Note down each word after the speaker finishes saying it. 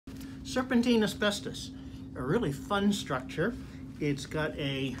Serpentine asbestos, a really fun structure. It's got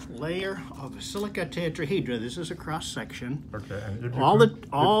a layer of silica tetrahedra. This is a cross section. Okay, and if you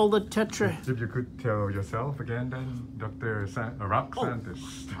If you could tell yourself again, then, Dr. Rock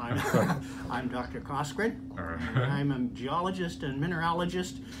Scientist. I'm Dr. Coskren. Right. I'm a geologist and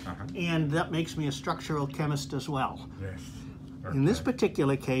mineralogist, and that makes me a structural chemist as well. Yes. Okay. In this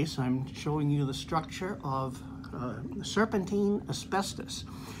particular case, I'm showing you the structure of serpentine asbestos.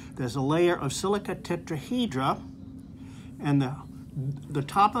 There's a layer of silica tetrahedra, and the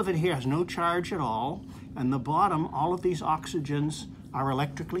top of it here has no charge at all, and the bottom, all of these oxygens are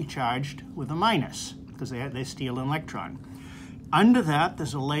electrically charged with a minus because they steal an electron. Under that,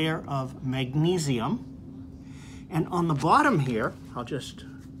 there's a layer of magnesium, and on the bottom here, I'll just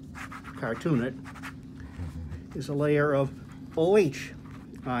cartoon it, is a layer of OH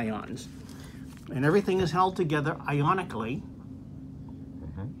ions, and everything is held together ionically,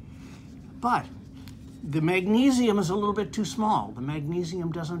 but the magnesium is a little bit too small. The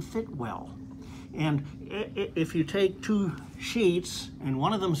magnesium doesn't fit well. And if you take two sheets and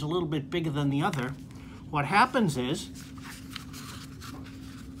one of them is a little bit bigger than the other, what happens is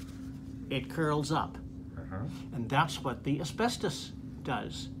it curls up. And that's what the asbestos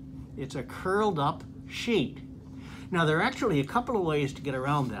does. It's a curled up sheet. Now there are actually a couple of ways to get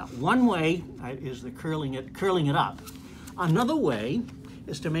around that. One way is the curling it up. Another way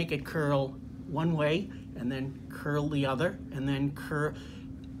is to make it curl one way and then curl the other and then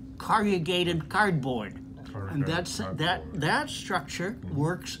corrugated cardboard. And that structure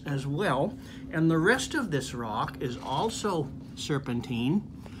works as well. And the rest of this rock is also serpentine,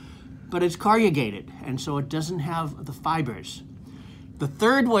 but it's corrugated, and so it doesn't have the fibers. The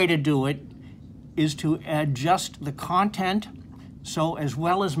third way to do it is to adjust the content. So as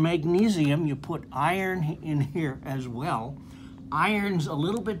well as magnesium, you put iron in here as well. Iron's a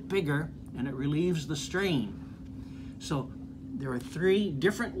little bit bigger and it relieves the strain. So there are three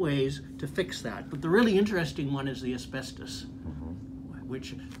different ways to fix that. But the really interesting one is the asbestos,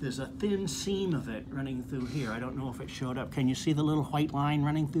 which there's a thin seam of it running through here. I don't know if it showed up. Can you see the little white line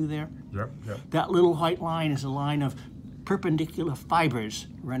running through there? Yep. That little white line is a line of perpendicular fibers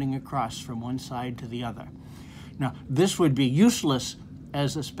running across from one side to the other. Now, this would be useless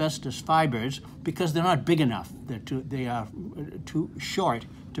as asbestos fibers because they're not big enough. They are too short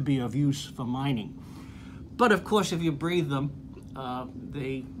to be of use for mining. But of course, if you breathe them,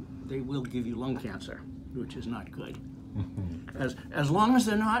 they will give you lung cancer, which is not good. As long as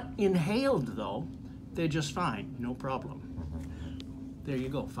they're not inhaled, though, they're just fine, no problem. There you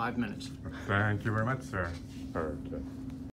go, 5 minutes. Thank you very much, sir.